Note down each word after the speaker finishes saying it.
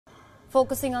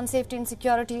Focusing on safety and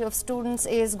security of students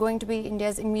is going to be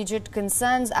India's immediate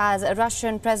concerns, as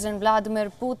Russian President Vladimir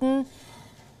Putin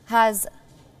has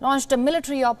launched a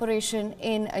military operation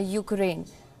in Ukraine.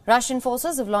 Russian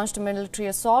forces have launched a military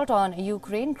assault on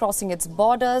Ukraine, crossing its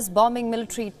borders, bombing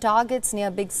military targets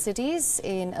near big cities.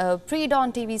 In a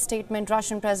pre-dawn TV statement,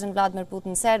 Russian President Vladimir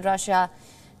Putin said Russia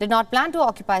did not plan to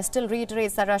occupy, still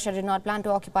reiterates that Russia did not plan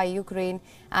to occupy Ukraine,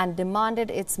 and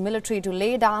demanded its military to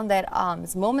lay down their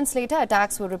arms. Moments later,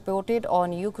 attacks were reported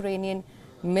on Ukrainian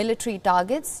military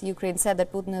targets. Ukraine said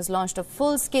that Putin has launched a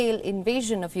full-scale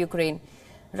invasion of Ukraine.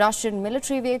 Russian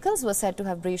military vehicles were said to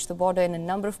have breached the border in a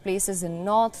number of places in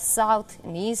north, south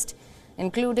and east,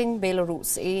 including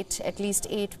Belarus. At least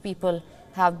eight people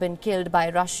have been killed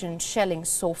by Russian shelling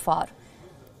so far.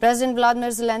 President Vladimir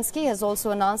Zelensky has also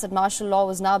announced that martial law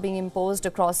was now being imposed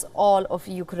across all of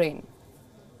Ukraine.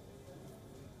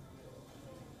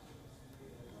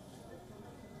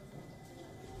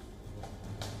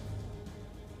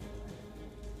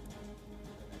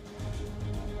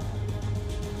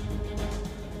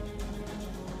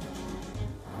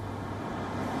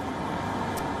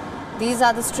 These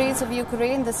are the streets of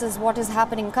Ukraine. This is what is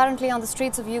happening currently on the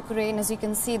streets of Ukraine. As you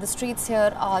can see, the streets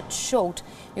here are choked.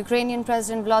 Ukrainian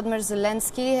President Vladimir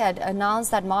Zelensky had announced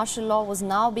that martial law was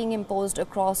now being imposed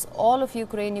across all of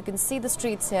Ukraine. You can see the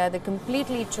streets here. They're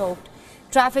completely choked.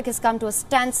 Traffic has come to a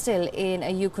standstill in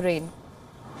Ukraine.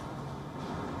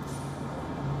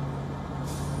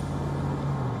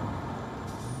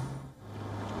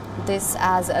 This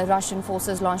as Russian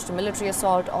forces launched a military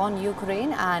assault on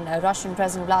Ukraine, and Russian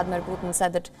President Vladimir Putin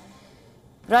said that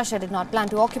Russia did not plan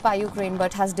to occupy Ukraine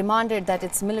but has demanded that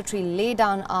its military lay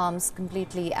down arms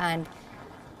completely. And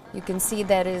you can see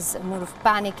there is a mood of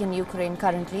panic in Ukraine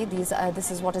currently. This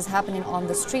is what is happening on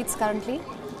the streets currently.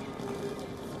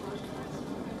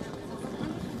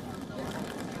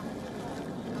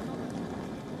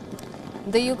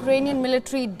 The Ukrainian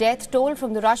military death toll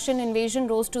from the Russian invasion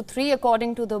rose to 3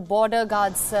 according to the Border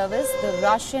Guard Service. The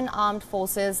Russian armed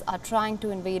forces are trying to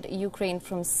invade Ukraine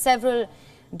from several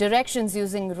directions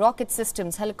using rocket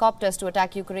systems, helicopters to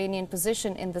attack Ukrainian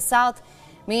position in the south.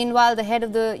 Meanwhile, the head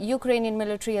of the Ukrainian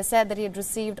military has said that he had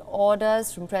received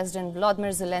orders from President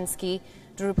Volodymyr Zelensky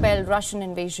to repel Russian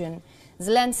invasion.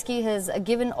 Zelensky has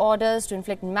given orders to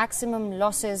inflict maximum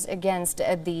losses against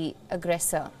the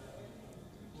aggressor.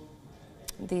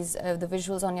 The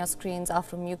visuals on your screens are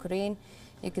from Ukraine.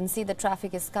 You can see the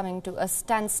traffic is coming to a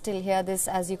standstill here. This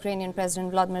as Ukrainian President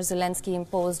Vladimir Zelensky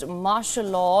imposed martial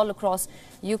law all across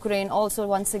Ukraine. Also,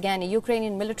 once again, a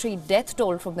Ukrainian military death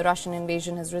toll from the Russian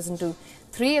invasion has risen to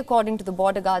 3 according to the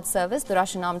Border Guard Service. The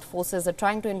Russian armed forces are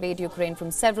trying to invade Ukraine from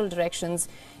several directions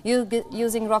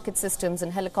using rocket systems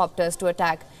and helicopters to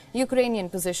attack Ukrainian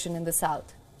position in the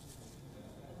south.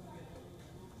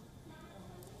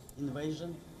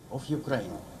 Invasion of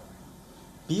Ukraine.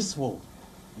 Peaceful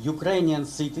Ukrainian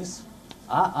cities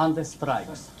are under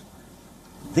strikes.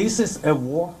 This is a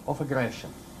war of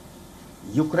aggression.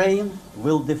 Ukraine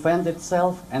will defend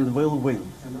itself and will win.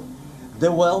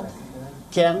 The world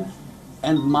can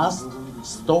and must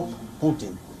stop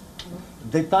Putin.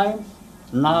 The time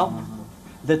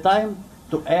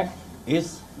to act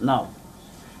is now.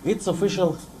 It's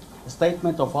official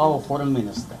statement of our foreign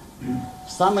minister.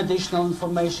 Some additional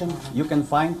information you can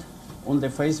find on the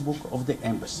Facebook of the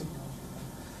embassy.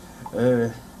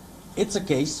 It's a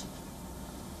case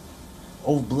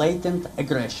of blatant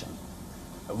aggression,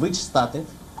 which started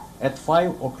at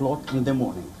 5 o'clock in the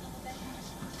morning.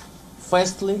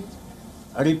 Firstly,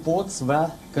 reports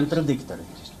were contradictory.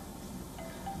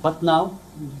 But now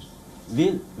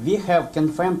we have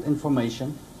confirmed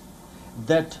information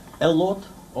that a lot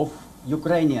of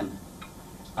Ukrainian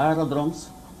aerodromes,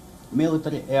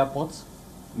 military airports,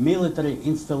 military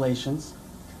installations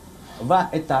were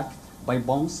attacked by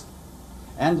bombs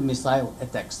and missile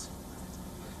attacks.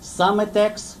 Some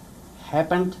attacks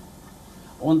happened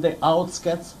on the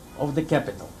outskirts of the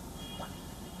capital.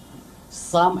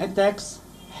 Some attacks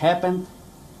happened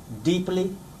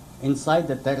deeply inside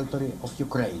the territory of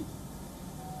Ukraine.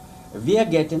 We are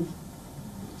getting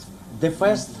the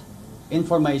first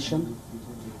information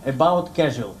about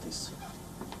casualties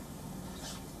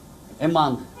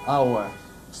among our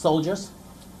soldiers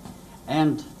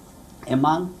and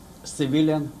among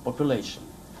civilian population.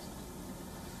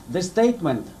 The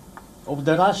statement of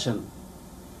the Russian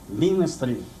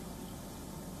Ministry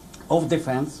of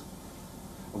Defense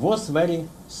was very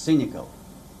cynical.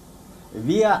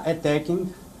 We are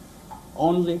attacking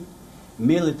only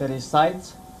military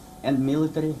sites and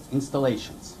military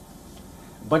installations.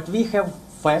 But we have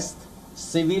faced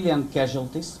civilian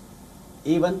casualties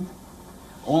even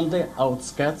on the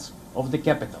outskirts of the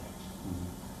capital.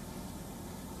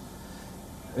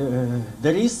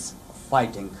 There is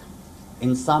fighting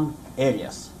in some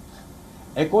areas.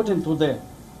 According to the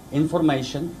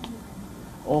information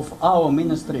of our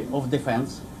Ministry of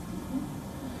Defense,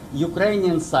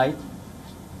 Ukrainian side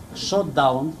shot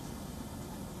down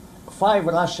 5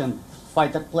 Russian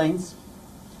fighter planes,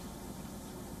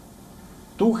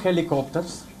 2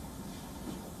 helicopters.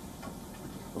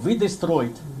 We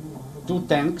destroyed 2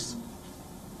 tanks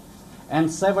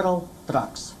and several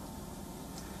trucks.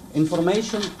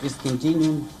 Information is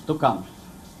continuing to come.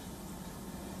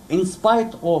 In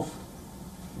spite of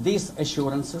these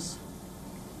assurances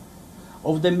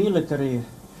of the military,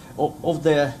 of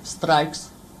the strikes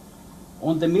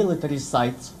on the military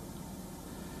sites,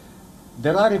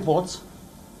 there are reports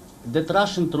that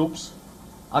Russian troops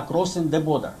are crossing the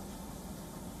border.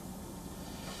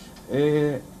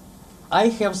 I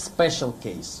have special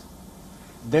case.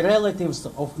 The relatives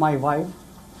of my wife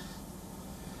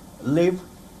live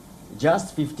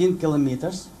just 15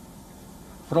 kilometers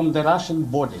from the Russian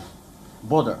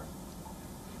border.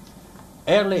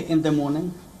 Early in the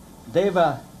morning, they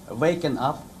were waken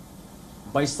up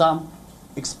by some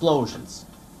explosions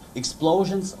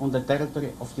on the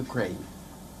territory of Ukraine.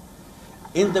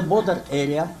 In the border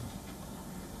area,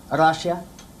 Russia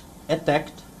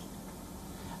attacked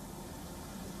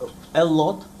a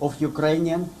lot of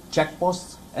Ukrainian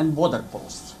checkposts and border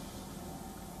posts.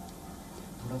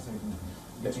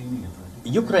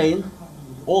 Ukraine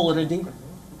already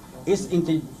is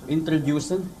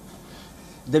introducing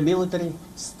the military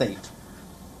state.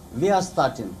 We are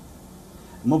starting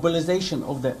mobilization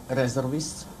of the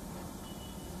reservists.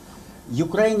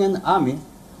 Ukrainian army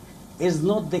is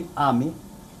not the army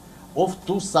of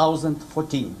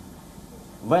 2014,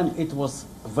 when it was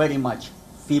very much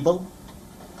feeble,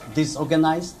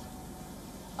 disorganized.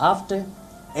 After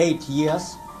 8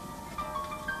 years,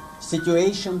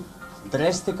 situation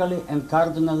drastically and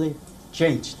cardinally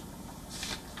changed.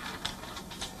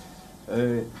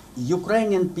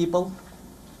 Ukrainian people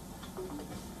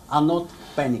are not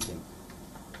panicking.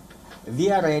 We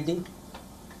are ready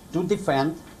to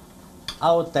defend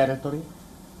our territory,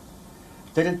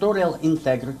 territorial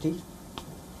integrity,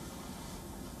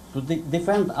 to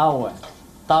defend our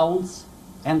towns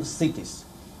and cities.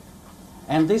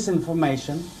 And this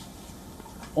information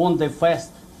on the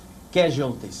first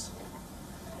casualties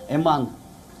among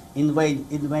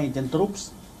invading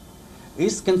troops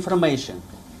is confirmation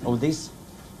of this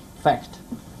fact.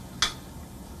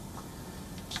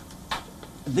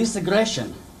 This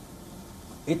aggression,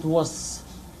 it was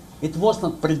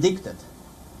not predicted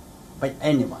by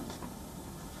anyone.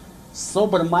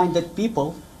 Sober-minded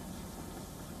people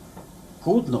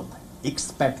could not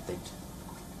expect it.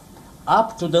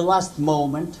 Up to the last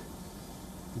moment,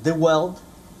 the world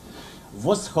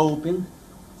was hoping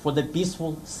for the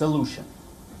peaceful solution.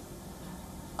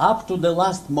 Up to the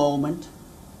last moment,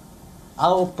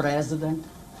 our president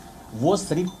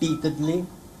was repeatedly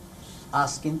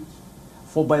asking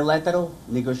for bilateral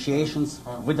negotiations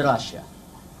with Russia.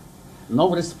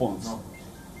 No response.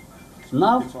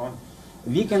 Now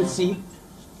we can see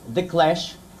the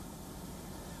clash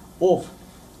of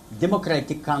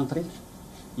democratic country.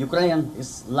 Ukraine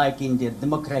is like India,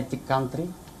 democratic country,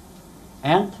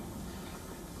 and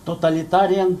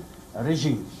totalitarian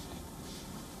regime.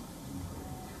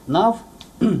 Now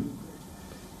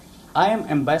I am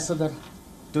ambassador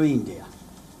to India.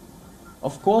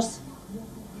 Of course,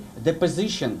 the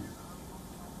position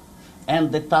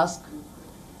and the task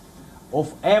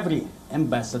of every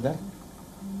ambassador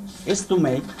is to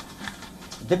make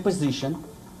the position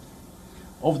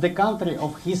of the country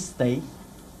of his stay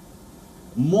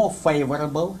more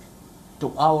favorable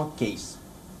to our case.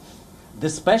 The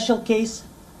special case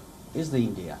is the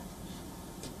India.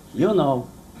 You know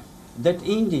that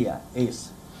India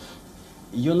is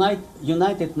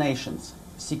United Nations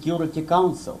Security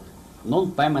Council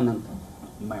non-permanent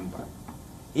member.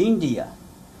 India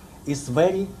is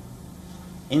very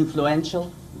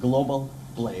influential global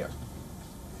player.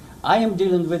 I am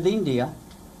dealing with India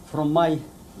from my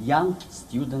young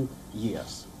student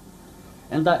years.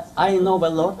 And I know a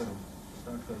lot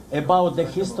about the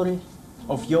history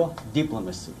of your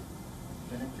diplomacy.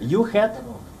 You had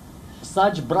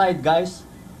such bright guys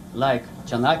like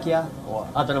Chanakya, or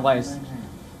otherwise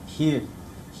he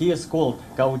is called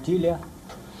Kautilya,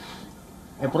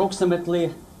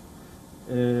 approximately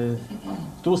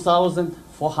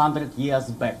 2,400 years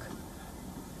back,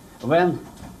 when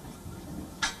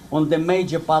on the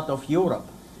major part of Europe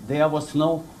there was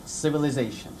no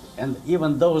civilization. And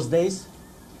even those days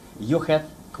you had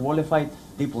qualified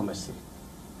diplomacy.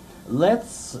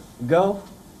 Let's go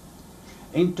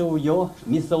into your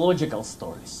mythological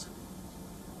stories.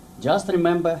 Just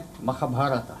remember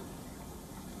Mahabharata,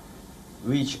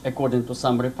 which, according to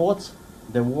some reports,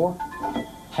 the war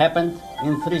happened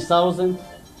in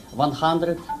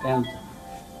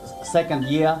 3102nd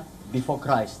year before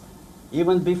Christ.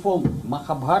 Even before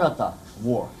Mahabharata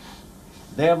war,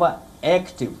 there were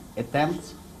active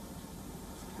attempts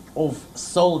of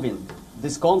solving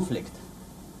this conflict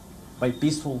by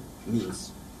peaceful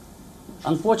means.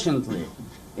 Unfortunately,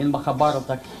 in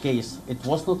Mahabharata case, it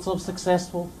was not so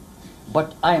successful,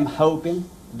 but I am hoping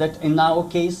that in our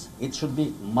case, it should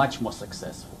be much more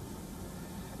successful.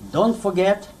 Don't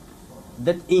forget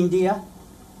that India,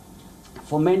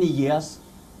 for many years,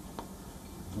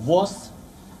 was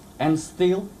and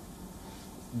still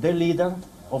the leader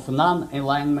of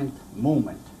non-alignment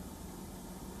movement.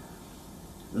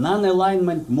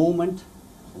 Non-alignment movement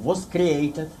was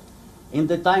created in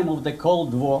the time of the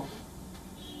Cold War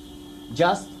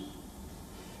just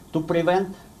to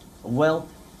prevent world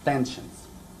tensions.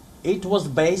 It was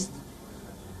based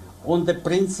on the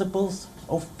principles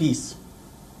of peace.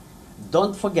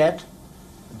 Don't forget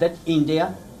that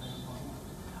India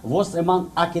was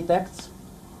among architects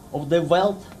of the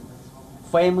world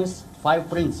famous 5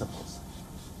 principles,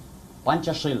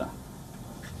 Panchashila.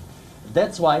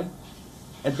 That's why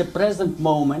at the present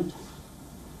moment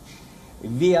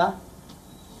we are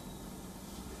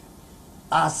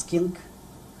asking,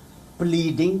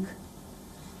 pleading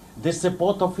the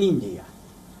support of India.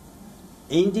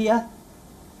 India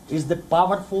is the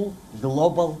powerful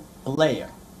global player.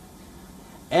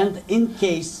 And in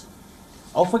case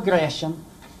of aggression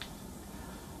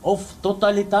of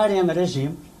totalitarian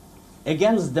regime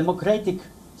against democratic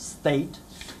state,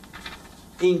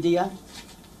 India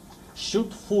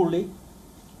should fully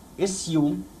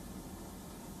assume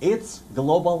its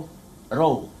global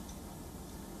role.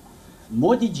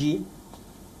 Modi ji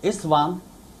is one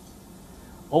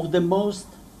of the most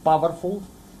powerful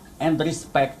and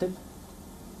respected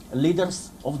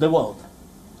leaders of the world.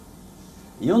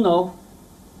 You know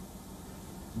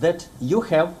that you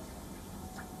have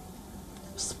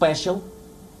special,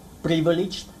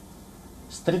 privileged,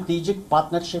 strategic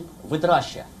partnership with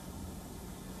Russia.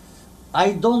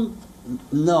 I don't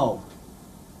know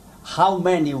how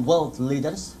many world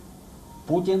leaders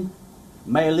Putin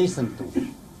may listen to,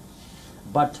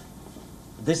 but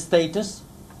the status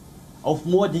of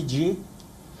Modi ji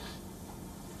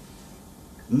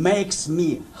makes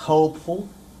me hopeful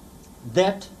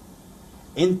that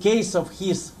in case of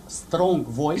his strong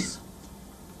voice,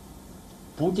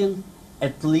 Putin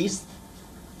at least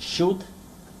should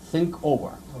think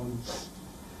over.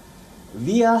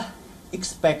 We are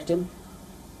expecting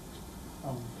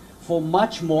for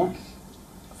much more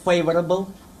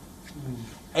favorable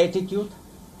attitude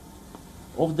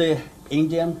of the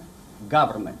Indian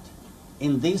government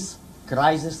in this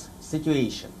crisis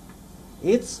situation.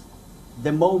 It's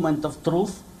the moment of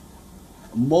truth,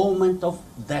 moment of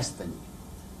destiny.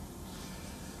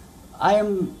 I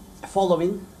am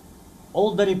following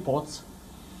all the reports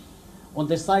on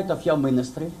the site of your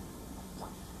ministry,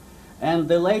 and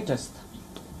the latest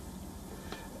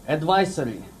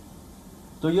advisory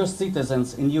to your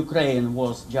citizens in Ukraine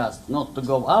was just not to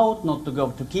go out, not to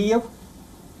go to Kiev,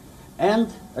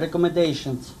 and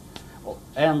recommendations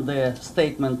and the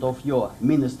statement of your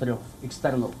Ministry of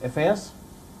External Affairs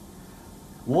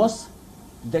was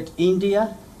that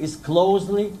India is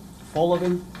closely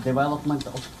following development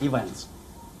of events.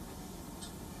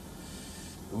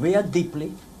 We are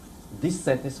deeply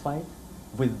dissatisfied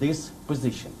with this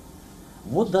position.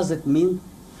 What does it mean,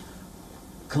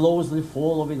 closely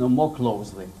following or more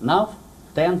closely? Now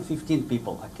 10, 15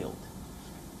 people are killed.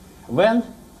 When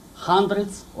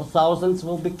hundreds or thousands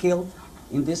will be killed,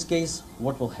 in this case,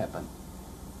 what will happen?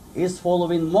 Is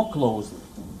following more closely.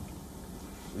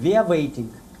 We are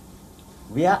waiting,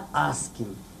 we are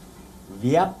asking,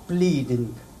 we are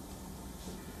pleading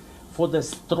for the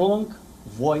strong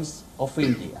voice of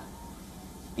India.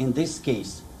 In this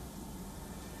case,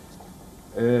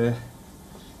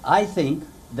 I think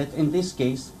that in this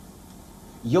case,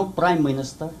 your Prime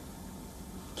Minister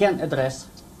can address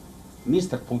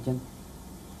Mr. Putin.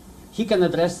 He can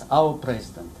address our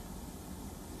President.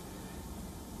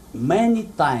 Many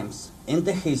times in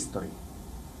the history,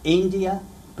 India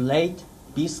played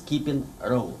peacekeeping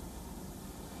role.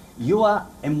 You are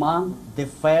among the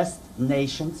first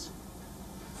nations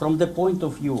from the point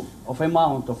of view of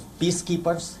amount of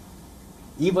peacekeepers,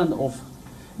 even of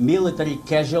military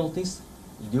casualties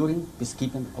during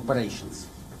peacekeeping operations.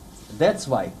 That's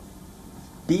why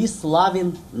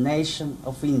peace-loving nation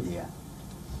of India,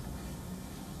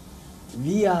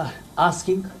 we are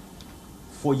asking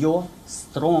for your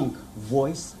strong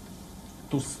voice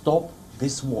to stop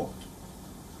this war.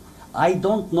 I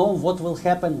don't know what will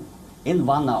happen in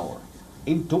 1 hour,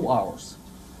 in 2 hours,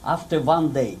 after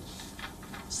 1 day.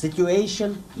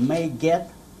 Situation may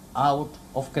get out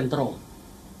of control.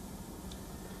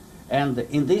 And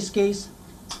in this case,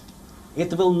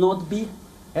 it will not be,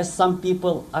 as some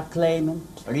people are claiming,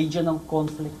 regional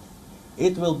conflict.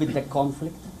 It will be the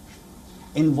conflict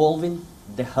involving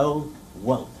the whole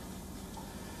world.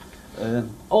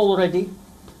 Already,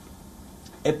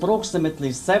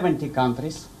 approximately 70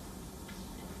 countries,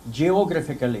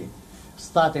 geographically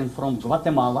starting from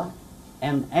Guatemala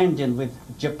and ending with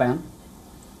Japan,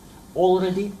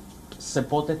 already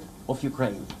supported of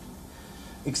Ukraine,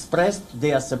 expressed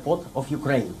their support of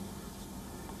Ukraine.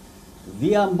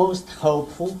 We are most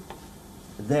hopeful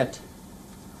that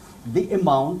the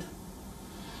amount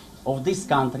of these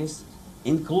countries,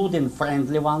 including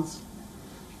friendly ones,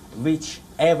 which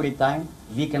every time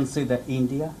we consider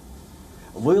India,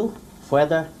 will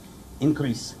further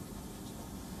increase.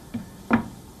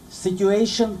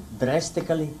 Situation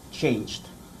drastically changed.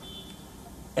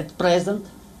 At present,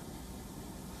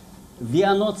 we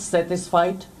are not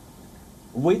satisfied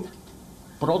with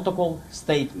protocol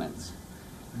statements.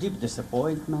 Deep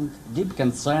disappointment, deep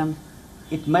concern,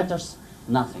 it matters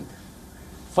nothing.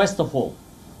 First of all,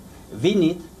 we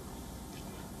need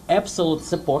absolute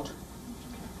support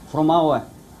from our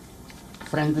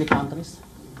friendly countries,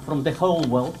 from the whole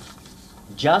world,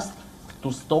 just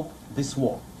to stop this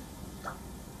war.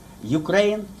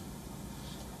 Ukraine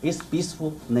is a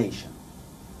peaceful nation.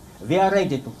 We are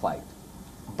ready to fight,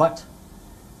 but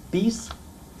peace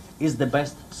is the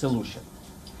best solution.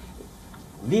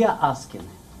 We are asking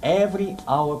every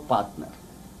our partner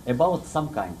about some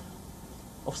kind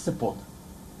of support,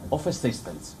 of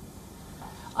assistance.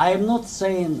 I am not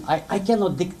saying, I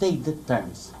cannot dictate the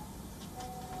terms.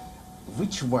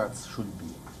 Which words should be,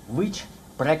 which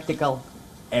practical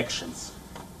actions.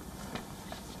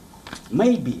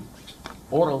 Maybe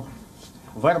oral,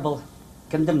 verbal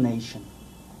condemnation,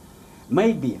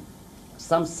 maybe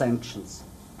some sanctions,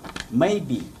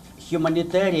 maybe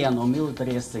humanitarian or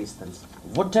military assistance,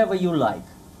 whatever you like.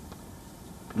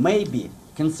 Maybe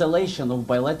cancellation of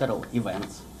bilateral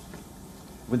events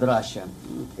with Russia.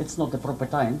 It's not the proper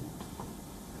time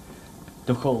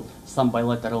to hold some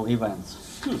bilateral events.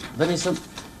 There is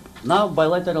now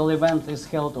bilateral event is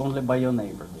held only by your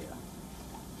neighbor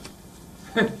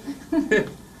there.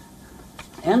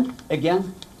 And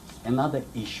again, another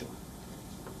issue.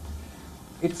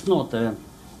 It's not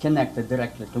connected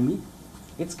directly to me.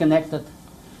 It's connected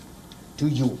to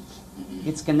you.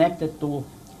 It's connected to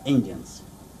Indians.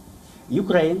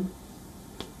 Ukraine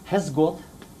has got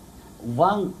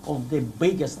one of the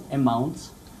biggest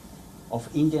amounts of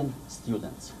Indian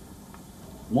students,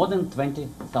 more than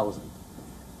 20,000.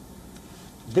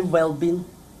 The well-being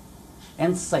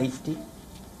and safety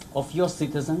of your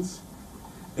citizens,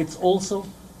 it's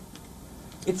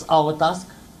our task,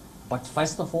 but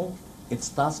first of all, it's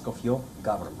task of your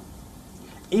government.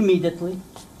 Immediately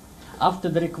after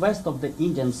the request of the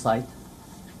Indian side,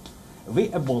 we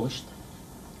abolished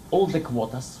all the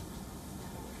quotas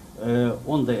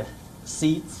on the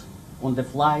seats, on the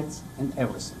flights, and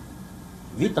everything.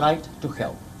 We tried to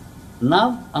help.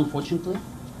 Now, unfortunately,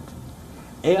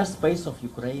 airspace of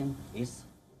Ukraine is...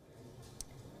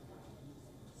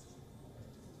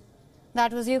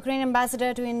 That was Ukraine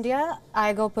Ambassador to India,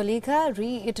 Igor Polika,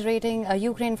 reiterating a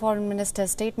Ukraine Foreign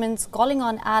Minister's statements, calling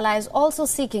on allies also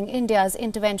seeking India's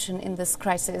intervention in this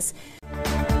crisis.